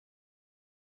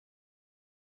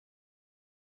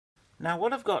Now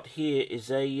what I've got here is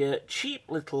a cheap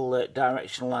little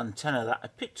directional antenna that I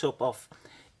picked up off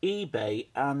eBay,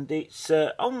 and it's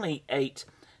only 8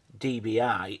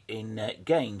 dBi in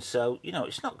gain, so you know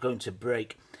it's not going to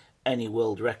break any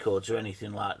world records or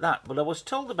anything like that. But I was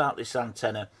told about this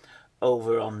antenna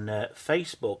over on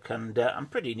Facebook, and I'm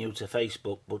pretty new to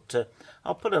Facebook, but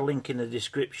I'll put a link in the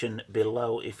description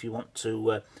below if you want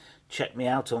to check me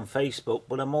out on Facebook.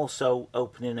 But I'm also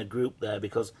opening a group there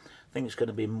because I think it's going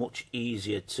to be much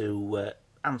easier to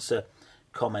answer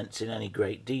comments in any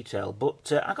great detail.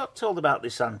 But I got told about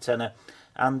this antenna,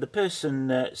 and the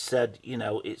person said, you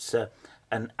know, it's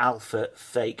an Alfa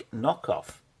fake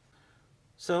knockoff.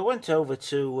 So I went over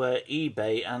to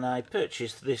eBay and I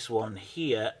purchased this one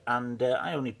here, and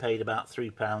I only paid about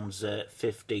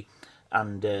 £3.50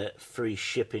 and free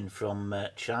shipping from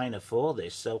China for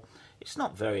this, so it's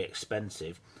not very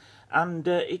expensive. And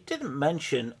it didn't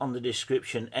mention on the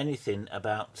description anything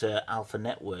about Alfa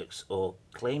Networks or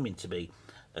claiming to be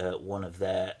one of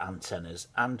their antennas.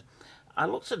 And I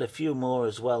looked at a few more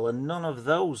as well, and none of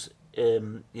those,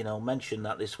 you know, mentioned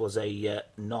that this was a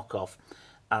knockoff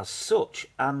as such.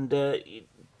 And the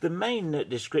main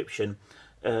description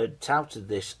touted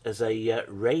this as a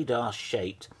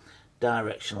radar-shaped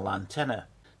directional antenna.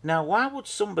 Now, why would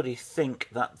somebody think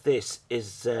that this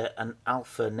is an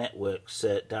Alfa Networks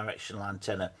directional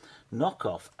antenna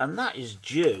knockoff? And that is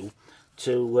due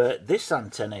to this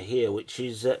antenna here, which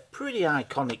is pretty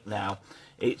iconic now.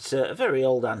 It's a very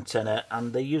old antenna,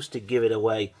 and they used to give it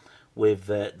away with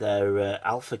their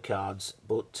Alfa cards,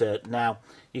 but now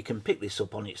you can pick this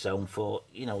up on its own for,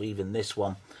 you know, even this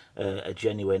one, a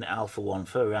genuine Alfa one,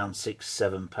 for around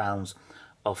 £6–7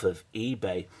 off of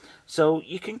eBay. So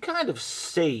you can kind of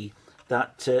see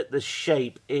that the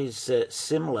shape is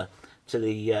similar to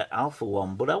the Alfa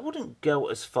one, but I wouldn't go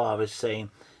as far as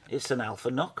saying it's an Alfa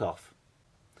knockoff.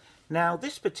 Now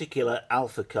this particular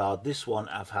Alfa card, this one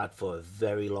I've had for a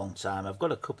very long time. I've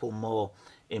got a couple more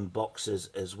in boxes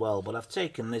as well, but I've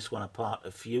taken this one apart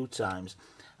a few times,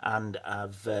 and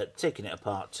I've taken it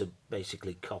apart to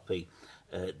basically copy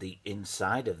the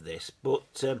inside of this.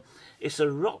 But it's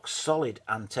a rock solid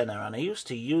antenna, and I used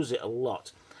to use it a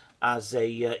lot as a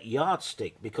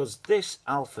yardstick, because this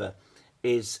Alfa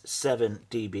is 7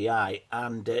 dBi,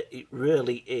 and it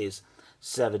really is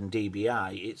 7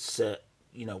 dBi. It's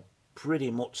you know,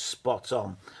 pretty much spot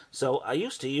on. So I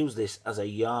used to use this as a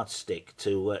yardstick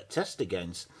to test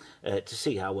against, to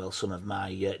see how well some of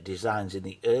my designs in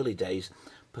the early days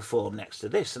performed next to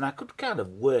this. And I could kind of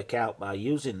work out by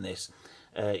using this,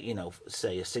 you know,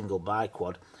 say a single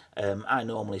biquad. I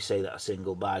normally say that a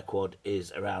single biquad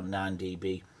is around 9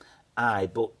 dBi,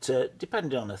 but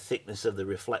depending on the thickness of the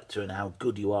reflector and how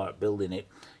good you are at building it,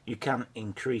 you can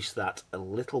increase that a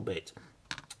little bit.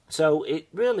 So it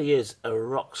really is a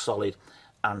rock solid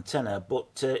antenna,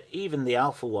 but even the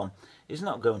Alfa one is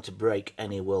not going to break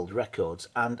any world records.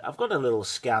 And I've got a little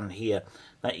scan here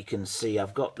that you can see.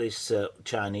 I've got this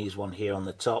Chinese one here on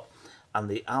the top and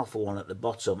the Alfa one at the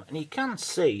bottom, and you can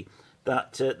see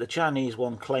that the Chinese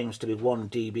one claims to be 1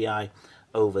 dBi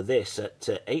over this at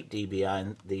 8 dBi,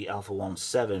 and the Alfa one's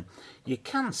 7. You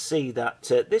can see that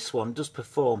this one does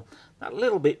perform that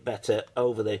little bit better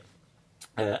over the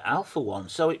Alfa one,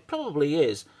 so it probably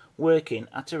is working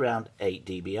at around 8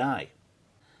 dBi.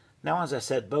 Now, as I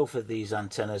said, both of these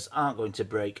antennas aren't going to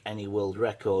break any world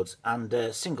records, and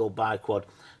single biquad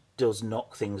does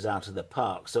knock things out of the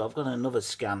park. So I've got another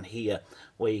scan here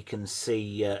where you can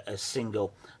see a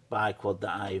single biquad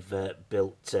that I've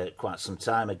built quite some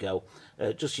time ago,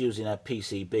 just using a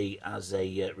PCB as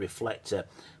a reflector.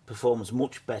 Performs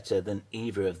much better than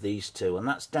either of these two, and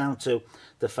that's down to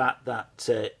the fact that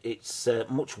it's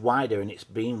much wider in its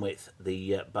beam width,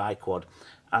 the biquad,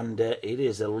 and it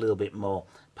is a little bit more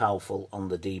powerful on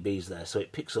the dBs there, so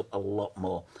it picks up a lot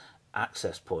more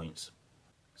access points.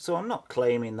 So I'm not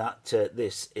claiming that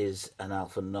this is an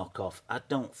Alfa knockoff. I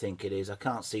don't think it is. I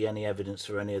can't see any evidence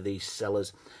for any of these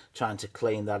sellers trying to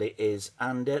claim that it is.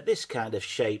 And this kind of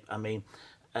shape, I mean,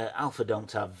 Alfa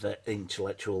don't have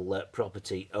intellectual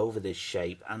property over this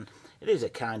shape, and it is a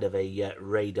kind of a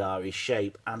radar-y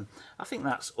shape, and I think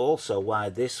that's also why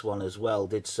this one as well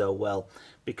did so well,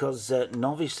 because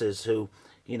novices who,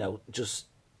 you know, just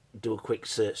do a quick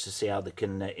search to see how they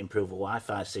can improve a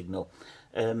Wi-Fi signal,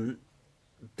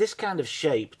 this kind of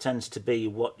shape tends to be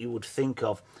what you would think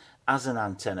of as an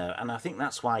antenna, and I think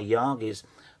that's why Yagis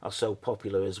are so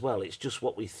popular as well. It's just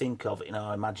what we think of in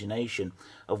our imagination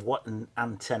of what an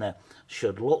antenna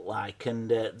should look like, and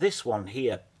this one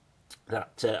here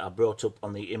that I brought up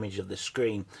on the image of the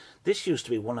screen. This used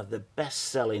to be one of the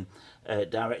best-selling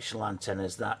directional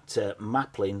antennas that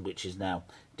Maplin, which is now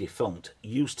defunct,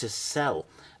 used to sell.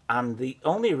 And the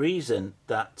only reason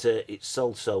that it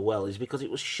sold so well is because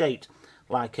it was shaped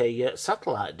like a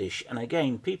satellite dish. And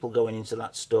again, people going into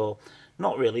that store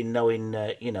not really knowing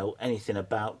you know, anything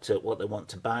about what they want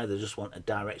to buy, they just want a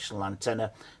directional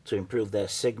antenna to improve their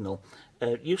signal,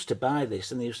 used to buy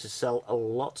this, and they used to sell a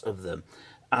lot of them.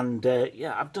 And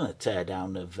yeah, I've done a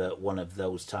teardown of one of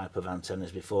those type of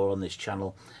antennas before on this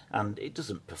channel, and it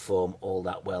doesn't perform all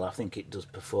that well. I think it does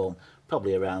perform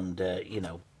probably around you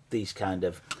know, these kind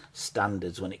of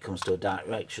standards when it comes to a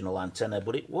directional antenna,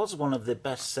 but it was one of the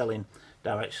best selling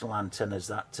directional antennas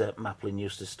that Maplin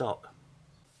used to stock.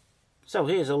 So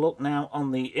here's a look now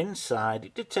on the inside.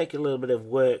 It did take a little bit of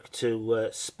work to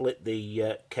split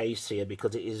the case here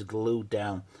because it is glued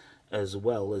down as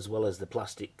well as the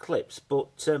plastic clips,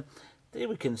 but there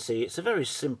we can see it's a very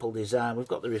simple design. We've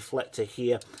got the reflector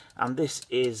here, and this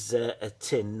is a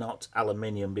tin, not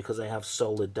aluminium, because they have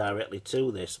soldered directly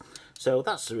to this. So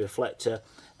that's the reflector,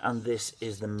 and this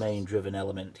is the main driven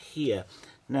element here.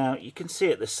 Now you can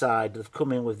see at the side they've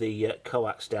come in with the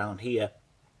coax down here,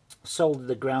 soldered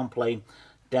the ground plane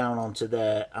down onto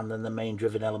there, and then the main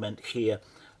driven element here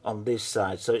on this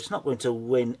side. So it's not going to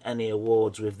win any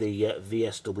awards with the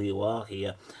VSWR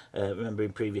here. Remember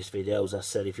in previous videos I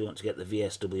said if you want to get the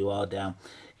VSWR down,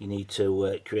 you need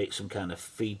to create some kind of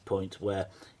feed point where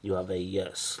you have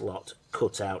a slot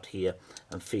cut out here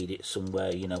and feed it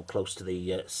somewhere, you know, close to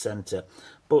the centre.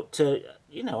 But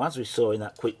you know, as we saw in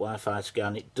that quick Wi-Fi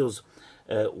scan, it does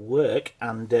work,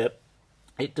 and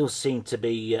it does seem to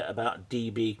be about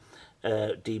dBi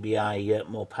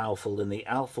more powerful than the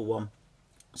Alpha one.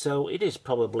 So it is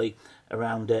probably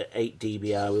around 8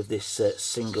 dBi with this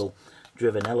single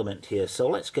driven element here. So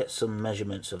let's get some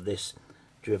measurements of this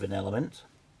driven element.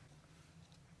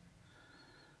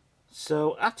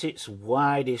 So at its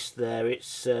widest there,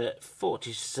 it's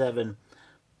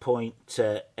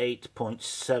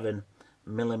 47.8.7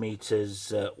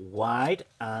 millimeters wide,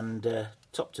 and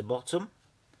top to bottom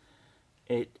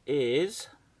it is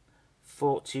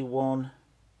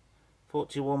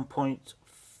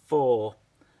 41.4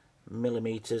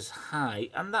 millimeters high,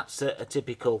 and that's a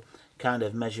typical kind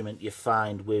of measurement you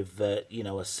find with you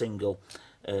know, a single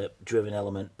driven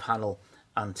element panel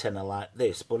antenna like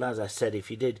this. But as I said,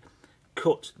 if you did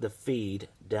cut the feed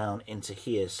down into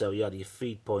here, so you had your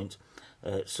feed point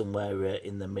somewhere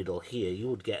in the middle here, you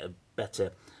would get a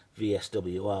better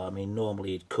VSWR. I mean,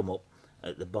 normally you'd come up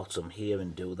at the bottom here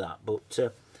and do that, but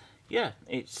yeah,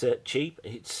 it's cheap.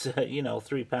 It's you know,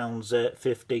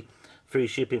 £3.50 free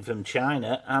shipping from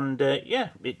China, and yeah,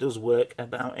 it does work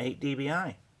about 8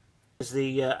 dBi. There's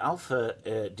the Alpha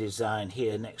design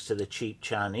here next to the cheap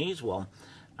Chinese one,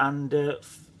 and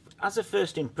as a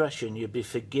first impression you'd be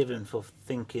forgiven for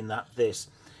thinking that this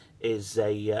is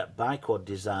a biquad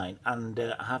design, and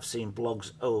I have seen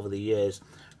blogs over the years.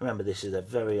 Remember, this is a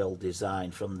very old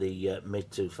design from the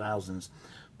mid-2000s,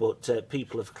 but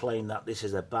people have claimed that this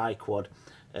is a biquad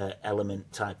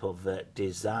element type of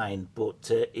design,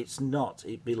 but it's not.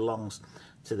 It belongs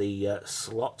to the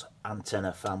slot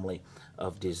antenna family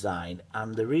of design,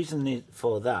 and the reason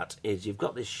for that is you've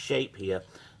got this shape here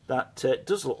that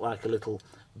does look like a little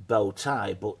bow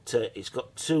tie, but it's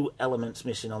got 2 elements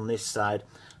missing on this side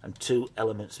and 2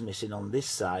 elements missing on this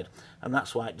side, and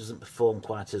that's why it doesn't perform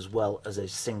quite as well as a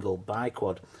single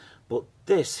biquad. But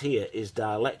this here is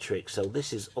dielectric, so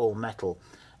this is all metal,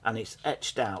 and it's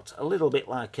etched out a little bit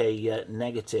like a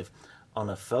negative on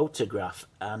a photograph,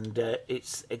 and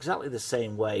it's exactly the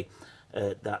same way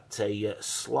that a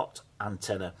slot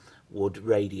antenna would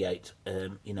radiate.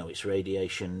 You know, its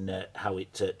radiation, how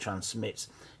it transmits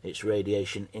its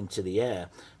radiation into the air,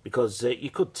 because you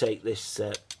could take this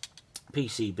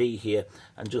PCB here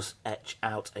and just etch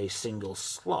out a single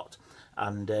slot,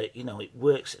 and you know, it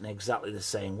works in exactly the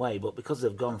same way, but because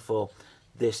they've gone for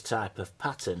this type of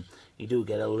pattern, you do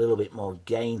get a little bit more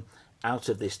gain out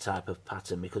of this type of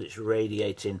pattern because it's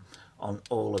radiating on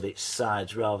all of its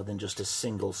sides rather than just a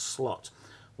single slot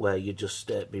where you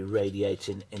just be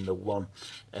radiating in the one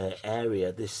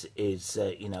area. This is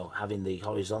you know, having the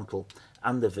horizontal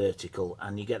and the vertical,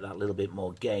 and you get that little bit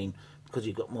more gain because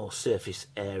you've got more surface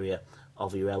area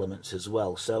of your elements as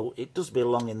well. So it does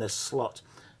belong in the slot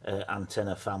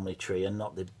antenna family tree and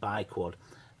not the biquad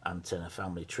antenna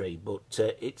family tree, but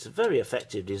it's a very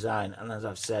effective design, and as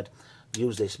I've said, I've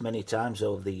used this many times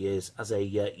over the years as a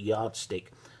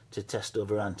yardstick to test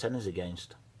other antennas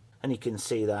against. And you can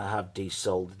see that I have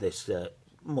desoldered this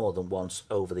more than once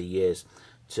over the years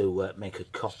to make a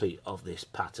copy of this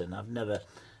pattern. I've never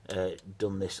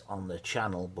done this on the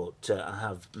channel, but I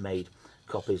have made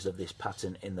copies of this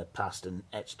pattern in the past and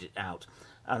etched it out,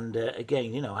 and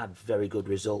again, you know, had very good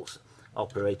results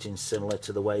operating similar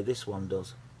to the way this one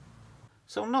does.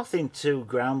 So nothing too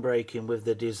groundbreaking with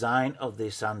the design of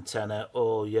this antenna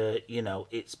or you know,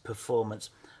 its performance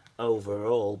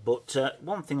overall, but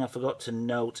one thing I forgot to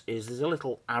note is there's a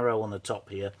little arrow on the top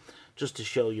here just to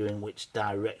show you in which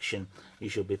direction you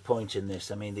should be pointing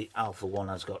this. I mean, the Alpha one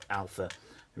has got Alpha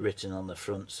written on the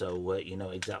front, so you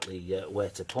know exactly where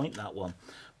to point that one.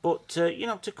 But you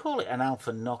know, to call it an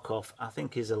Alfa knockoff I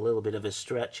think is a little bit of a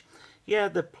stretch. Yeah,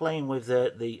 they're playing with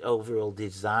the overall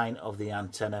design of the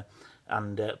antenna,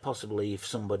 and possibly if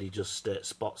somebody just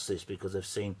spots this because they've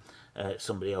seen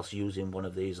somebody else using one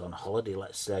of these on holiday,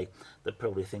 let's say, they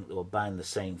probably think they were buying the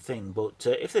same thing. But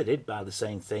if they did buy the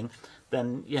same thing,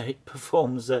 then yeah, it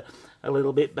performs a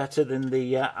little bit better than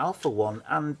the Alpha one.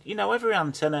 And you know, every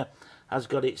antenna has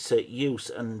got its use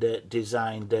and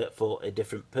designed for a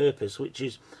different purpose, which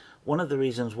is one of the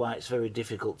reasons why it's very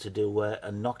difficult to do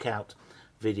a knockout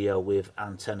video with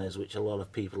antennas, which a lot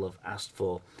of people have asked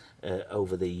for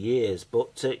over the years.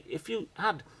 But if you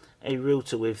had a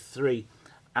router with 3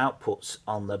 outputs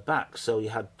on the back, so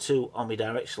you had 2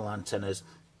 omnidirectional antennas,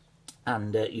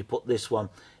 and you put this one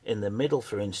in the middle,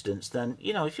 for instance, then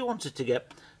you know, if you wanted to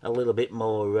get a little bit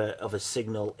more of a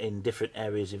signal in different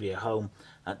areas of your home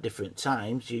at different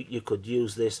times, you could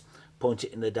use this, point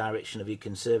it in the direction of your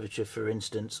conservatory, for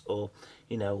instance, or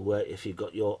you know, if you've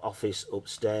got your office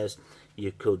upstairs,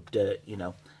 you could you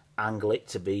know, angle it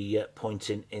to be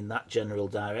pointing in that general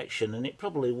direction, and it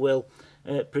probably will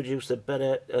produce a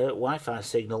better Wi-Fi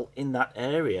signal in that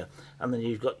area. And then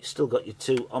you've still got your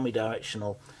 2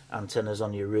 omnidirectional antennas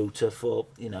on your router for,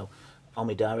 you know,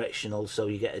 omnidirectional, so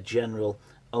you get a general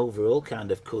overall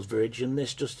kind of coverage, and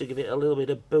this just to give it a little bit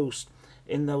of boost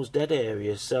in those dead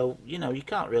areas. So you know, you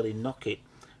can't really knock it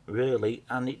really,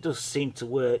 and it does seem to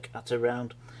work at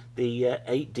around the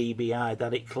 8 dBi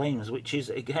that it claims, which is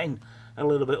again a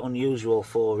little bit unusual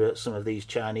for some of these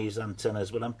Chinese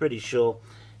antennas, but I'm pretty sure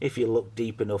if you look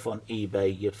deep enough on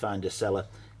eBay you'd find a seller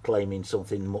claiming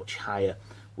something much higher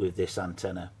with this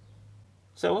antenna.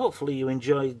 So hopefully you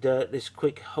enjoyed this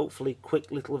hopefully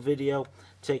quick little video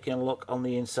taking a look on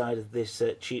the inside of this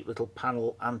cheap little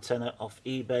panel antenna off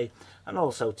eBay, and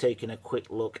also taking a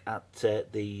quick look at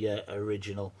the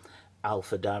original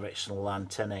Alpha directional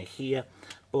antenna here.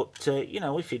 But you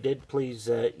know, if you did, please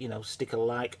you know, stick a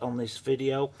like on this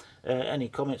video. Any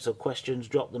comments or questions,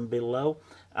 drop them below,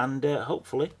 and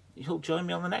hopefully you'll join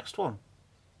me on the next one.